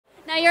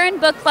you're in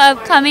book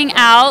club coming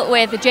out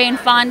with Jane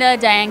Fonda,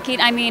 Diane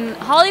Keaton. I mean,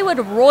 Hollywood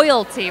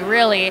royalty,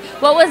 really.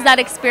 What was that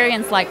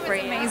experience like for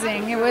you?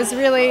 Amazing. It was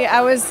really,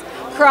 I was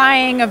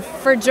crying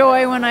for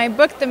joy when I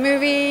booked the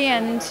movie,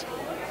 and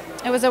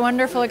it was a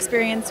wonderful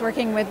experience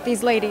working with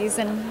these ladies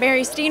and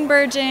Mary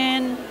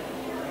Steenburgen.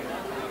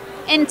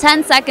 In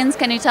 10 seconds,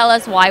 can you tell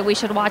us why we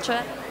should watch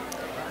it?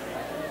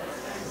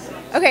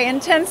 Okay, in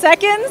 10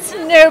 seconds,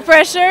 no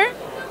pressure.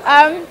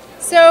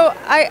 So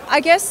I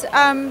guess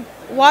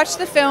watch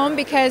the film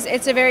because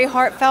it's a very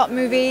heartfelt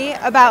movie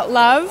about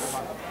love,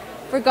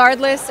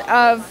 regardless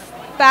of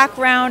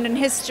background and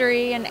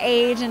history and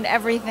age and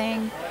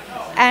everything.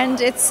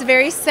 And it's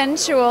very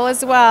sensual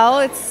as well.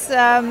 It's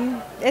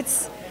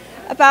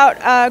about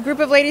a group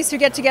of ladies who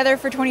get together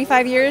for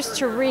 25 years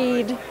to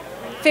read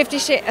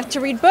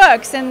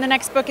books, and the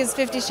next book is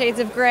 50 Shades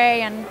of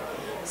Grey, and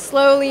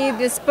slowly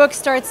this book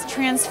starts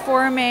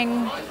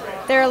transforming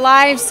their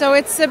lives. So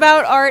it's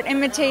about art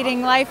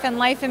imitating life and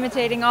life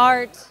imitating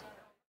art.